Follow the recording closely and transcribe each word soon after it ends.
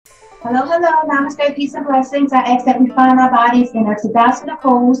Hello, hello, Namaste, peace and blessings. I ask that we find our bodies in a Tadasana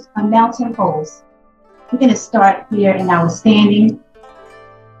pose, a mountain pose. We're going to start here in our standing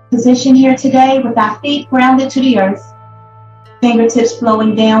position here today with our feet grounded to the earth, fingertips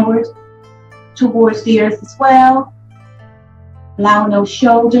flowing downward towards the earth as well. Allowing those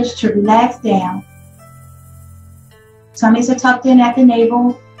shoulders to relax down. Tummies are tucked in at the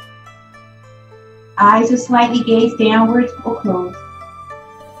navel. Eyes are slightly gazed downward or closed.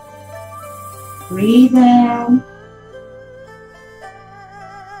 Breathe in.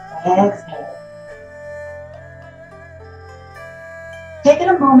 Exhale. Taking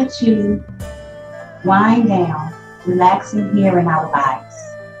a moment to wind down, relaxing here in our bodies.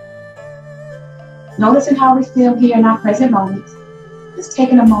 Noticing how we feel here in our present moment. Just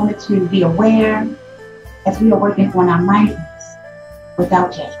taking a moment to be aware as we are working on our mindfulness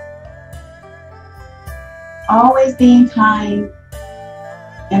without judgment. Always being kind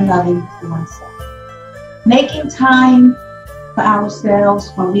and loving to oneself. Making time for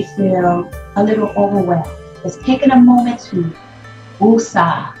ourselves when we feel a little overwhelmed. Just taking a moment to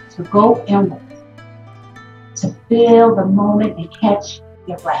woosah, to go inward, to feel the moment and catch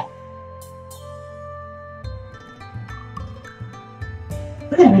your breath.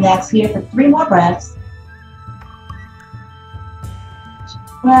 We're going to relax here for 3 more breaths.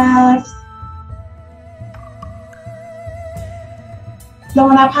 Breaths.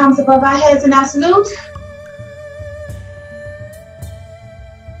 Lowering our palms above our heads in our salute.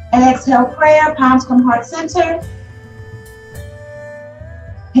 Exhale, prayer. Palms come heart center.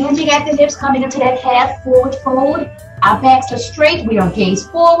 Hinging at the hips, coming into that half forward fold. Our backs are straight. We are gaze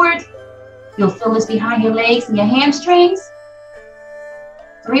forward. You'll feel this behind your legs and your hamstrings.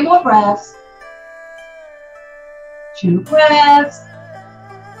 3 more breaths. 2 breaths.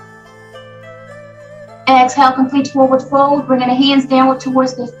 Exhale, complete forward fold. Bringing the hands downward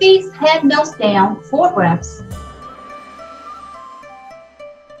towards the feet. Head melts down. 4 breaths.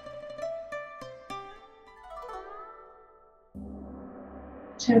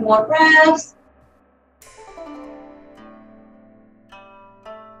 Two more breaths.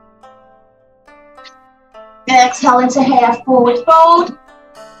 Exhale into half forward fold.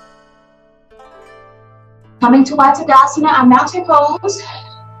 Coming to our Tadasana, our mountain pose.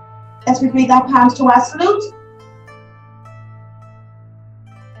 As we breathe our palms to our salute.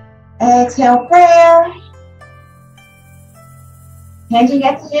 Exhale, prayer. Hinging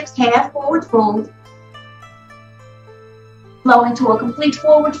at the hips, half forward fold. Flow into a complete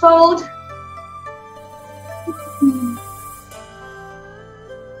forward fold.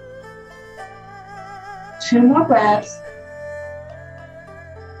 Two more breaths.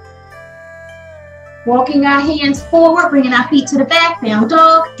 Walking our hands forward, bringing our feet to the back, down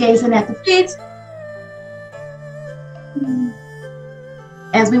dog, gazing at the feet.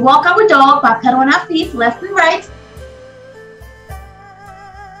 As we walk our dog by pedaling our feet left and right.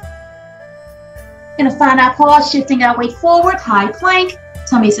 Going to find our pause, shifting our weight forward, high plank,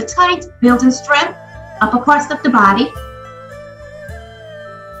 tummies are tight, building strength, upper crust of the body.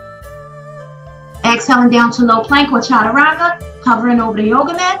 Exhaling down to low plank or chaturanga, hovering over the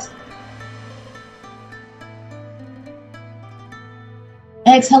yoga mat.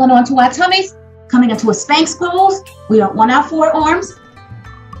 Exhaling onto our tummies, coming into a Spanx pose. We are on our forearms.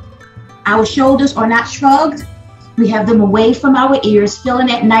 Our shoulders are not shrugged. We have them away from our ears, feeling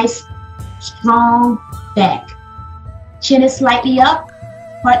that nice, strong back. Chin is slightly up,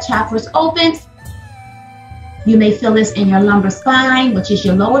 heart chakras open. You may feel this in your lumbar spine, which is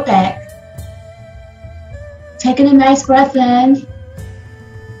your lower back. Taking a nice breath in.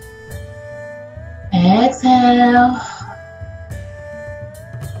 Exhale.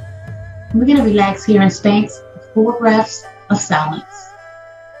 We're going to relax here in Spanx. 4 breaths of silence.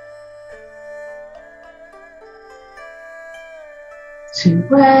 Two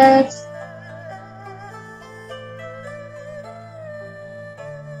breaths.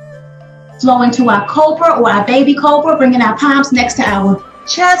 Flow into our cobra or our baby cobra, bringing our palms next to our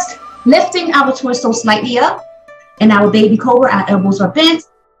chest, lifting our torso slightly up. In our baby cobra, our elbows are bent.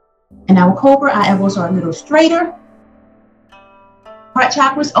 In our cobra, our elbows are a little straighter. Heart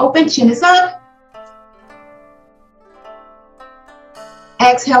chakras open, chin is up.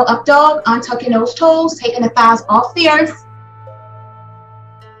 Exhale, up dog, untucking those toes, taking the thighs off the earth.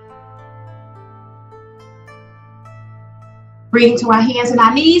 Breathing to our hands and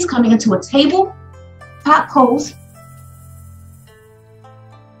our knees, coming into a table top pose.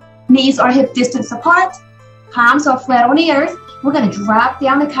 Knees are hip distance apart. Palms are flat on the earth. We're going to drop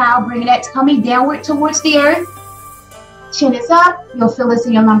down the cow, bringing that tummy downward towards the earth. Chin is up. You'll feel this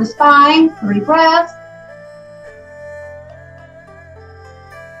in your lumbar spine. 3 breaths.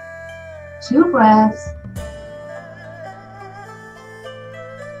 2 breaths.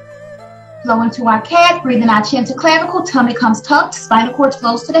 Flow into our cat, breathing our chin to clavicle, tummy comes tucked, spinal cord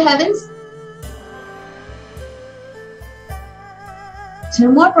flows to the heavens. 2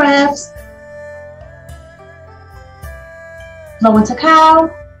 more breaths. Flow into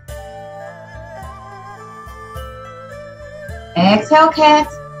cow. Exhale, cat.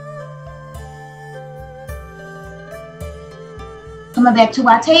 Coming back to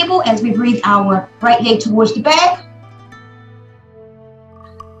our table as we breathe our right leg towards the back.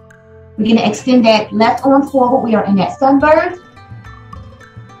 We're going to extend that left arm forward. We are in that sunbird.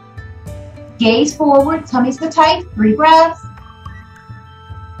 Gaze forward, tummies to tight. 3 breaths.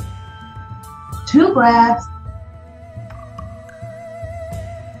 2 breaths.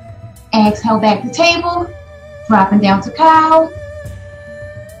 Exhale back to table. Dropping down to cow.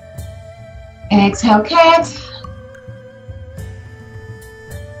 Exhale, cat.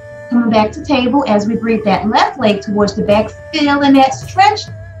 Coming back to table as we breathe that left leg towards the back, feeling that stretch.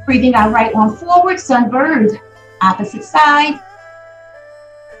 Breathing our right arm forward, sunbird. Opposite side.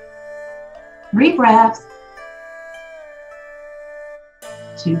 3 breaths.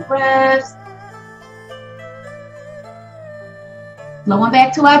 2 breaths. Flowing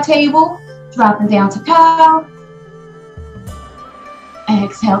back to our table, dropping down to cow.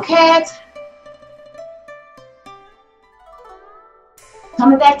 Exhale, cat.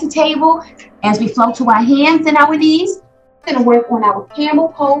 Coming back to table as we flow to our hands and our knees. We're going to work on our camel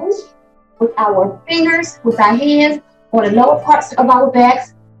pose with our fingers, with our hands on the lower parts of our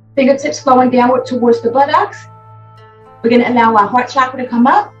backs, fingertips flowing downward towards the buttocks. We're going to allow our heart chakra to come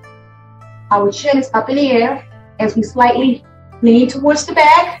up. Our chin is up in the air as we slightly lean towards the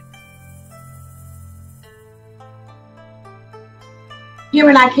back. Here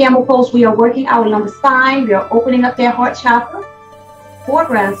in our camel pose, we are working our lumbar spine. We are opening up that heart chakra. 4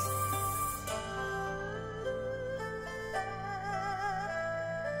 breaths.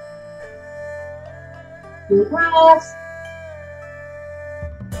 2 breaths.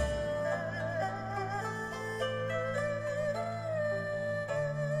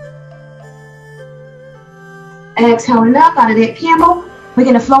 Exhaling up out of that camel. We're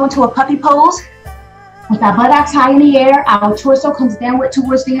going to flow into a puppy pose with our buttocks high in the air. Our torso comes downward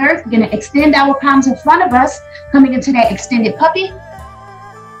towards the earth. We're going to extend our palms in front of us, coming into that extended puppy.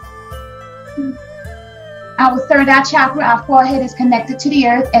 Our third eye chakra, our forehead is connected to the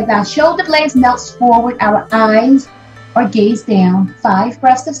earth. As our shoulder blades melts forward, our eyes are gazed down. 5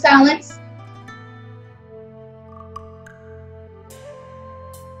 breaths of silence.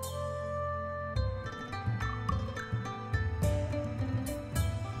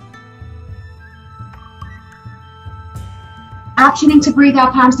 Optioning to breathe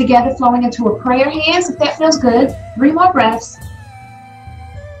our palms together, flowing into a prayer hands, if that feels good. 3 more breaths.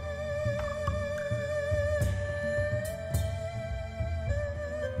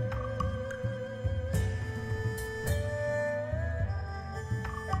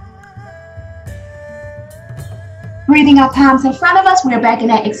 Breathing our palms in front of us, we're back in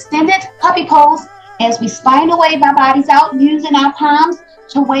that extended puppy pose as we spinal wave our bodies out, using our palms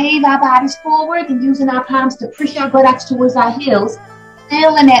to wave our bodies forward and using our palms to push our buttocks towards our heels.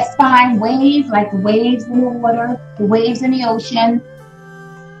 Feeling that spine wave like the waves in the water, the waves in the ocean.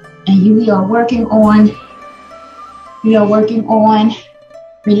 And we are working on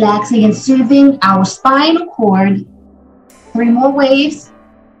relaxing and soothing our spinal cord. 3 more waves.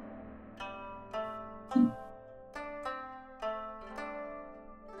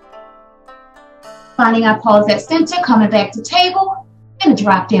 Finding our pause at center, coming back to table, and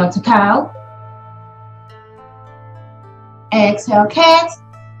drop down to cow. Exhale, cat.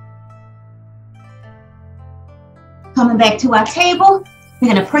 Coming back to our table,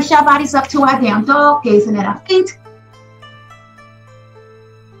 we're going to push our bodies up to our down dog, gazing at our feet.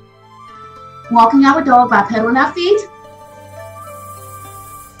 Walking our dog by pedaling our feet.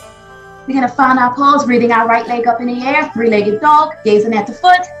 We're going to find our pause, breathing our right leg up in the air, 3-legged dog, gazing at the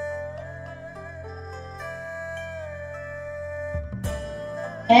foot.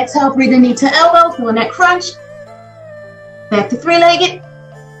 Exhale, breathing knee to elbow, feeling that crunch. Back to 3-legged.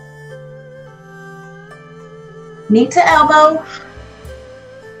 Knee to elbow.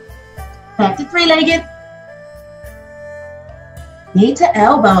 Back to 3-legged. Knee to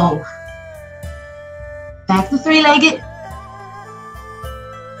elbow. Back to 3-legged.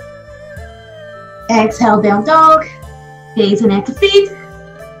 Exhale, down dog. Gazing at the feet.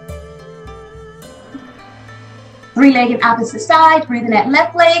 3-legged opposite side, breathing that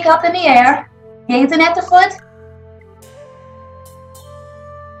left leg up in the air, gazing at the foot.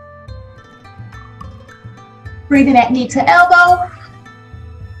 Breathing that knee to elbow.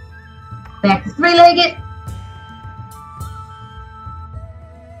 Back to three-legged.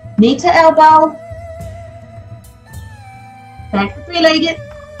 Knee to elbow. Back to three-legged.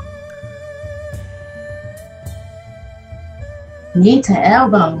 Knee to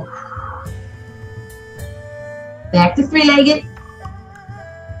elbow. Back to three-legged.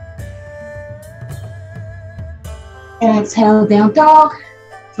 Exhale, down dog.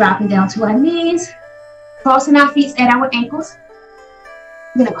 Dropping down to our knees. Crossing our feet at our ankles.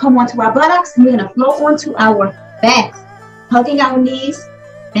 We're going to come onto our buttocks and we're going to float onto our backs. Hugging our knees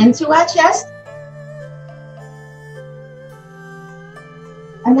into our chest.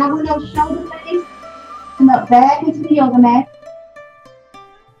 And now with those shoulder blades, come up back into the yoga mat.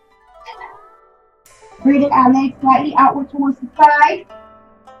 Breathing our legs slightly outward towards the side.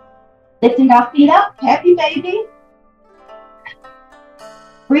 Lifting our feet up, happy baby.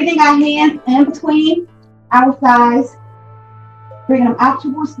 Breathing our hands in between our thighs. Bringing them out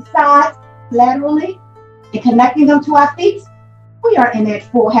towards the sides, laterally, and connecting them to our feet. We are in that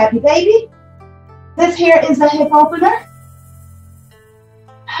full happy baby. This here is a hip opener.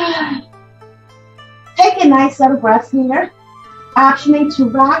 Take a nice set of breaths here. Optioning to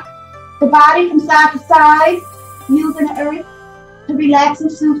rock the body from side to side, using the earth to relax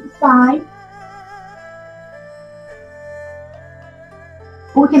and soothe the spine.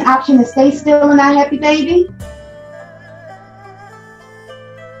 We can option to stay still in our happy baby.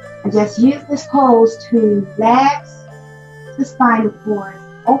 And just use this pose to relax the spinal cord.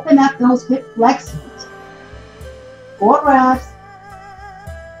 Open up those hip flexors. 4 breaths.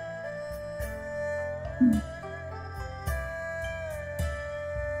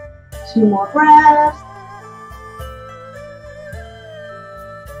 Two more breaths.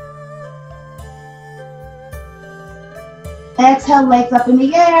 Exhale, legs up in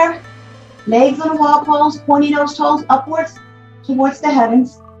the air. Legs on the wall pose, pointing those toes upwards towards the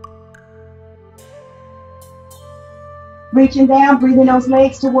heavens. Reaching down, breathing those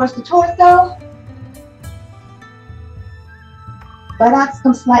legs towards the torso. Buttocks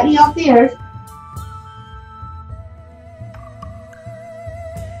come slightly off the earth.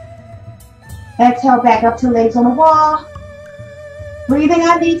 Exhale, back up to legs on the wall. Breathing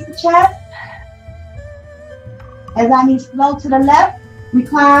our knees to chest. As our knees flow to the left,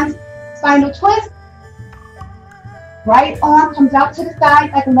 recline, spinal twist. Right arm comes out to the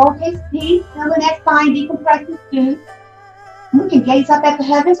side like a lowercase p, feeling that spine decompresses too. We can gaze up at the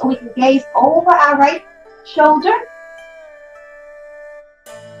heavens or we can gaze over our right shoulder.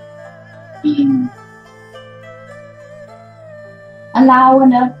 Allowing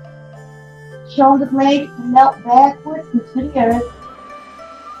the shoulder blade to melt backwards into the earth.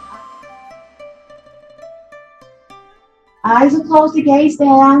 Eyes are closed to gaze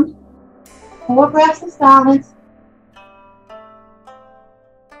down. 4 breaths of silence.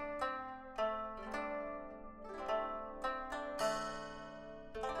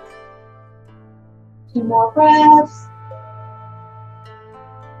 Two more breaths.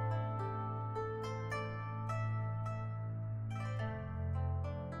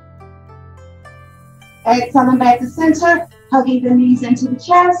 Exhaling back to center, hugging the knees into the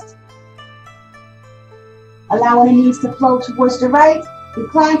chest. Allowing the knees to flow towards the right.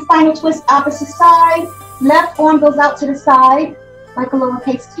 Recline spinal twist opposite side. Left arm goes out to the side like a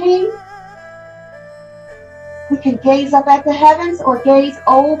lowercase t. We can gaze up at the heavens or gaze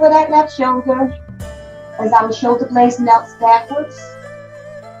over that left shoulder as our shoulder blades melts backwards.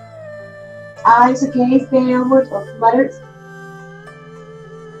 Eyes are gazed downward or fluttered.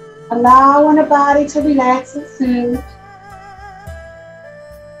 Allowing the body to relax and soothe.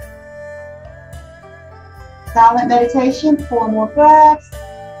 Silent meditation, 4 more breaths.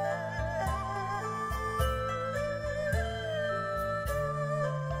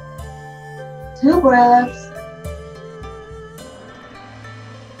 Two breaths.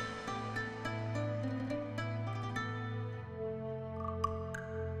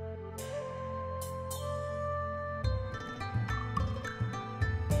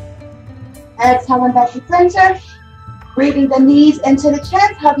 Exhaling back to center. Breathing the knees into the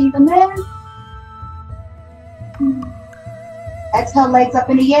chest, hugging the neck. Exhale, legs up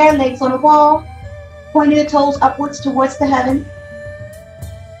in the air, legs on the wall. Pointing the toes upwards towards the heaven.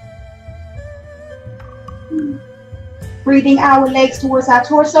 Breathing our legs towards our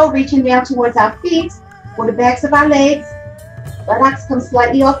torso, reaching down towards our feet or the backs of our legs. Buttocks come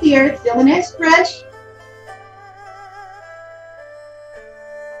slightly off the earth, feeling that stretch.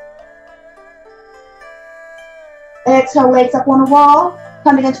 Exhale, legs up on the wall,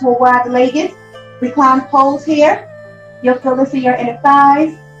 coming into a wide-legged recline pose here. You'll feel this in your inner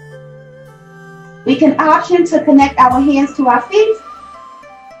thighs. We can option to connect our hands to our feet.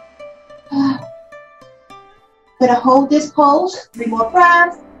 Gonna hold this pose, 3 more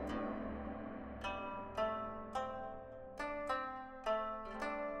breaths.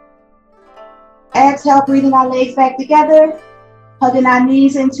 Exhale, breathing our legs back together, hugging our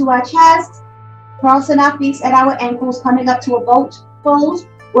knees into our chest, crossing our feet at our ankles, coming up to a boat pose,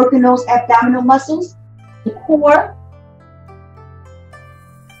 working those abdominal muscles, the core.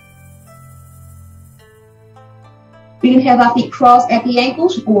 We can have our feet crossed at the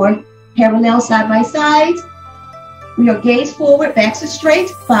ankles or parallel side by side. We are gaze forward, backs are straight,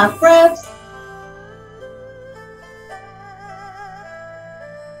 5 breaths.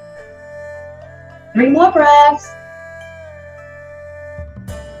 Three more breaths.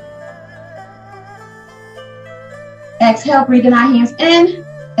 Exhale, breathing our hands in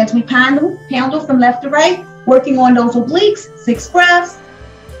as we pendle from left to right, working on those obliques, 6 breaths.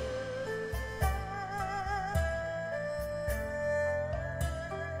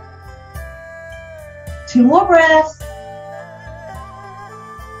 Two more breaths.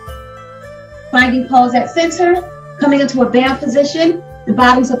 Finding pause at center, coming into a bound position. The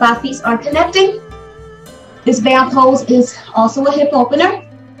bottoms of our feet are connecting. This bound pose is also a hip opener.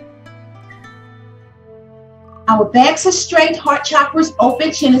 Our backs are straight, heart chakras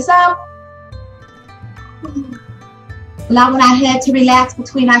open, chin is up. Allowing our head to relax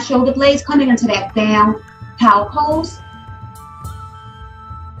between our shoulder blades, coming into that down cow pose.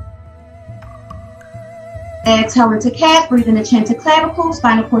 Exhale into cat, breathing the chin to clavicle,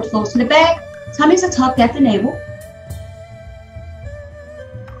 spinal cord flows to the back, tummies are tucked at the navel.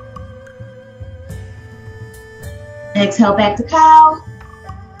 Exhale back to cow.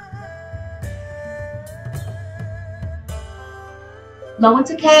 Low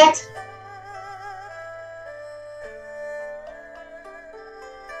into cat.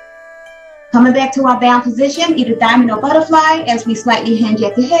 Coming back to our bound position, either diamond or butterfly, as we slightly hinge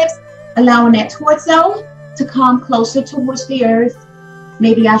at the hips, allowing that torso to come closer towards the earth.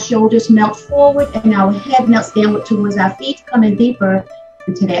 Maybe our shoulders melt forward and our head melts downward towards our feet, coming deeper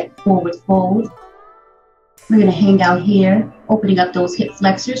into that forward fold. We're going to hang out here, opening up those hip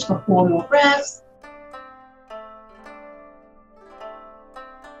flexors for 4 more breaths.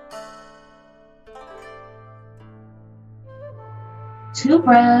 Two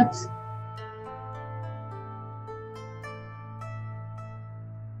breaths.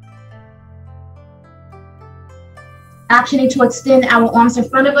 Optioning to extend our arms in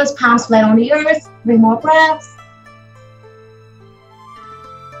front of us, palms flat on the earth. 3 more breaths.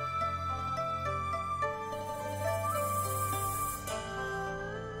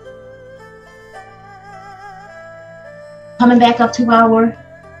 Coming back up to our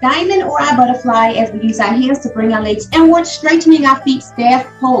diamond or our butterfly as we use our hands to bring our legs inward, straightening our feet, staff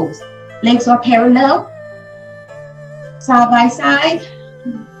pose. Legs are parallel, side by side.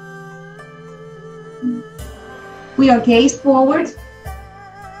 We are gaze forward,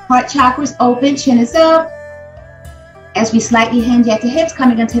 heart chakras open, chin is up. As we slightly hinge at the hips,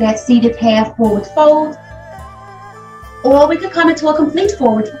 coming into that seated half forward fold. Or we could come into a complete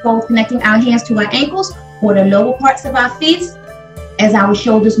forward fold, connecting our hands to our ankles or the lower parts of our feet. As our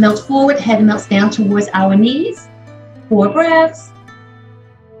shoulders melt forward, head melts down towards our knees. 4 breaths.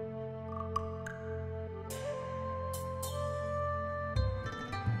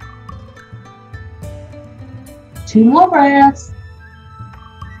 Two more breaths.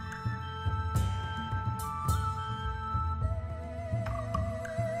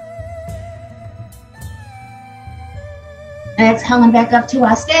 Exhaling back up to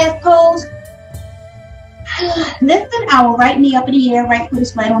our staff pose. Lifting our right knee up in the air, right foot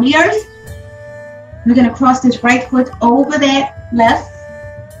is flat on the earth. We're going to cross this right foot over that left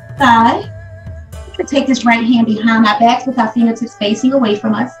thigh. We can take this right hand behind our backs with our fingertips facing away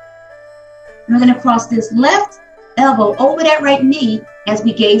from us. And we're going to cross this left elbow over that right knee as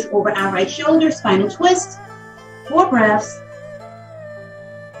we gaze over our right shoulder, spinal twist. 4 breaths.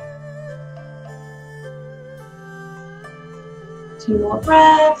 Two more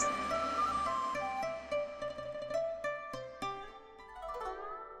breaths.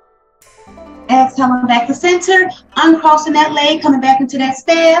 Exhaling back to center, uncrossing that leg, coming back into that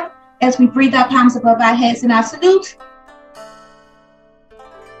staff as we breathe our palms above our heads in our salute.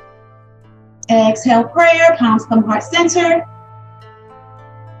 Exhale, prayer, palms come heart center.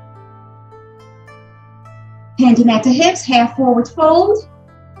 Handing at the hips, half forward fold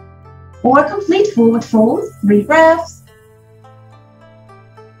or complete forward fold. 3 breaths.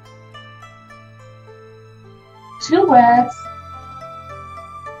 2 breaths.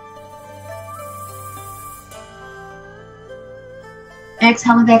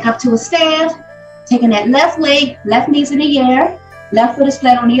 Exhaling back up to a staff, taking that left leg, left knee's in the air, left foot is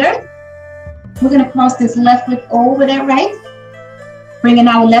flat on the earth. We're going to cross this left foot over that right. Bringing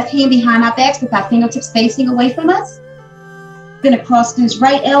our left hand behind our backs with our fingertips facing away from us. We're going to cross this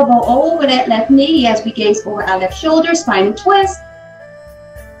right elbow over that left knee as we gaze over our left shoulder, spinal twist.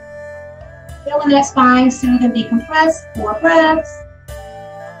 Feeling that spine soothe and decompress. 4 breaths.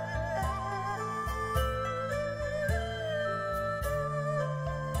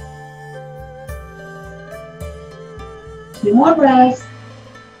 Two more breaths.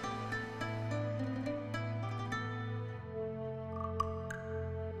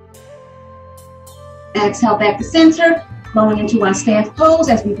 Exhale back to center, flowing into our stance pose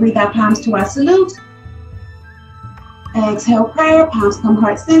as we breathe our palms to our salute. Exhale prayer, palms come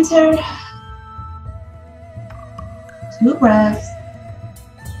heart center. 2 breaths.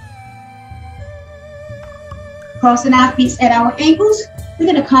 Crossing our feet at our ankles, we're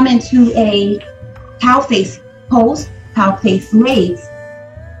going to come into a cow face pose, cow face raise.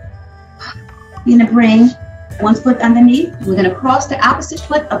 We're going to bring one foot underneath. We're going to cross the opposite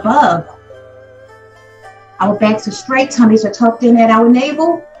foot above. Our backs are straight, tummies are tucked in at our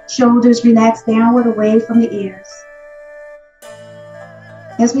navel, shoulders relax downward away from the ears.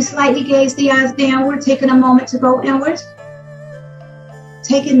 As we slightly gaze the eyes downward, taking a moment to go inward.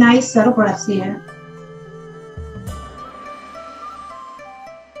 Taking nice, subtle breaths here.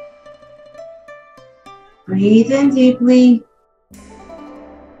 Breathe in deeply.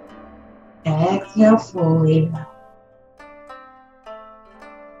 Exhale fully.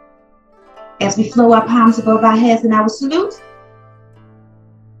 As we flow our palms above our heads in our salute.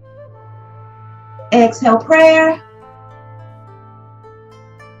 Exhale prayer.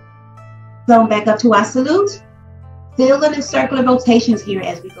 Flowing back up to our salute. Feeling the circular rotations here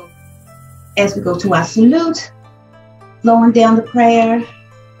as we go. As we go to our salute. Flowing down the prayer.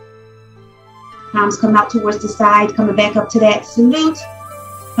 Palms come out towards the side, coming back up to that salute.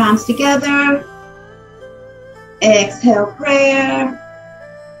 Palms together. Exhale prayer.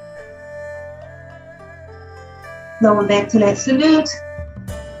 Flowing back to that salute.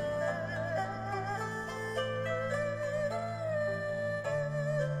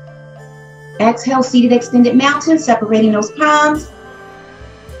 Exhale, seated extended mountain, separating those palms.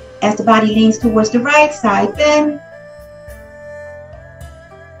 As the body leans towards the right, side bend.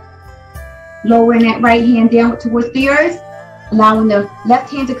 Lowering that right hand down towards the earth. Allowing the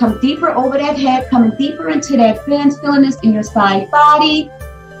left hand to come deeper over that head, coming deeper into that bend, feeling this in your side body.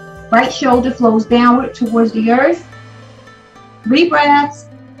 Right shoulder flows downward towards the earth. 3 breaths.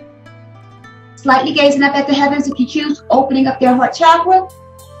 Slightly gazing up at the heavens if you choose, opening up their heart chakra.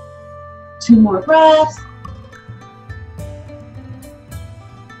 2 more breaths.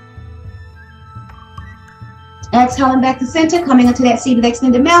 Exhaling back to center, coming into that seated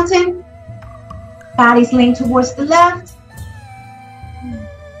extended mountain. Bodies lean towards the left.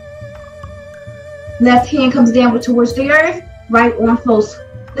 Left hand comes downward towards the earth. Right arm flows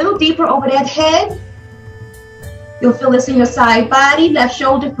a little deeper over that head. You'll feel this in your side body. Left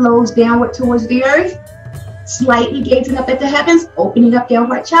shoulder flows downward towards the earth. Slightly gazing up at the heavens, opening up their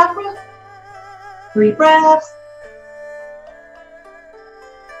heart chakra. 3 breaths.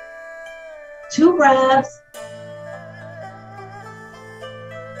 2 breaths.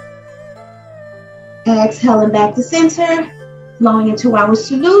 Exhaling back to center, flowing into our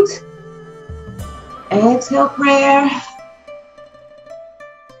salute. Exhale prayer.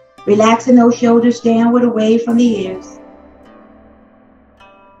 Relaxing those shoulders downward away from the ears.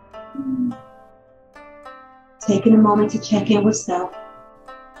 Taking a moment to check in with self.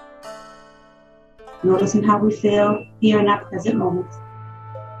 Noticing how we feel here in our present moment.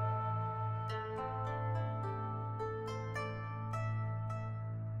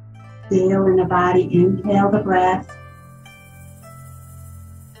 Feel in the body, inhale the breath.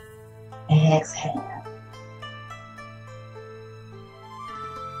 Exhale.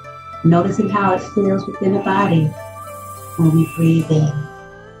 Noticing how it feels within the body when we breathe in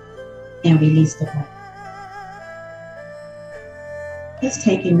and release the breath. Just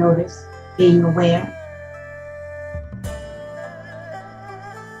taking notice, being aware.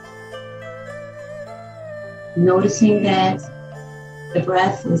 Noticing that the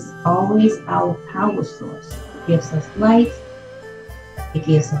breath is always our power source. It gives us light. It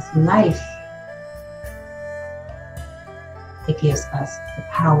gives us life. It gives us the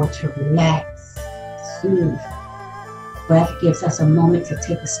power to relax, soothe. Breath gives us a moment to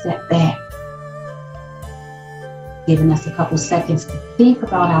take a step back, giving us a couple seconds to think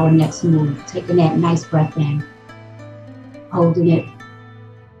about our next move, taking that nice breath in, holding it,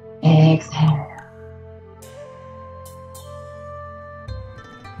 exhale.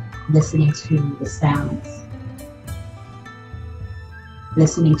 Listening to the sounds.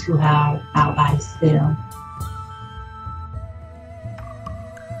 listening to how our bodies feel,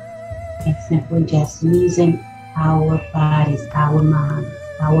 and simply just using our bodies, our minds,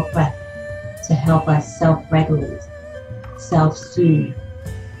 our breath to help us self-regulate, self-soothe.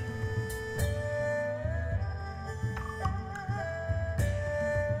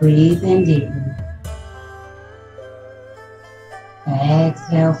 Breathe in deeply.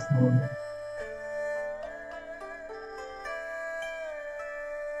 Exhale fully.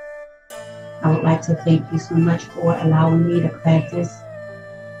 I would like to thank you so much for allowing me to practice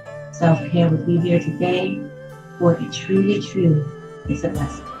self-care with you here today, for it truly, truly is a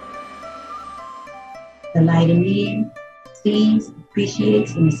blessing. The light in me sees,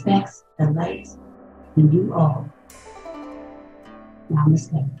 appreciates, and respects the light in you all.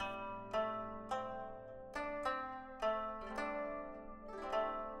 Namaste.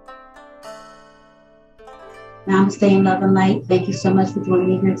 Namaste in love and light. Thank you so much for joining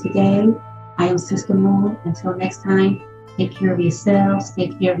me here today. I am Sister Moon. Until next time, take care of yourselves,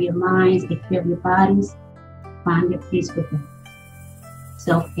 take care of your minds, take care of your bodies. Find your peace within.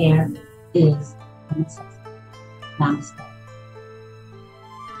 Self-care is a necessity. Namaste.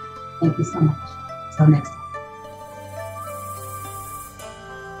 Thank you so much. Until next time.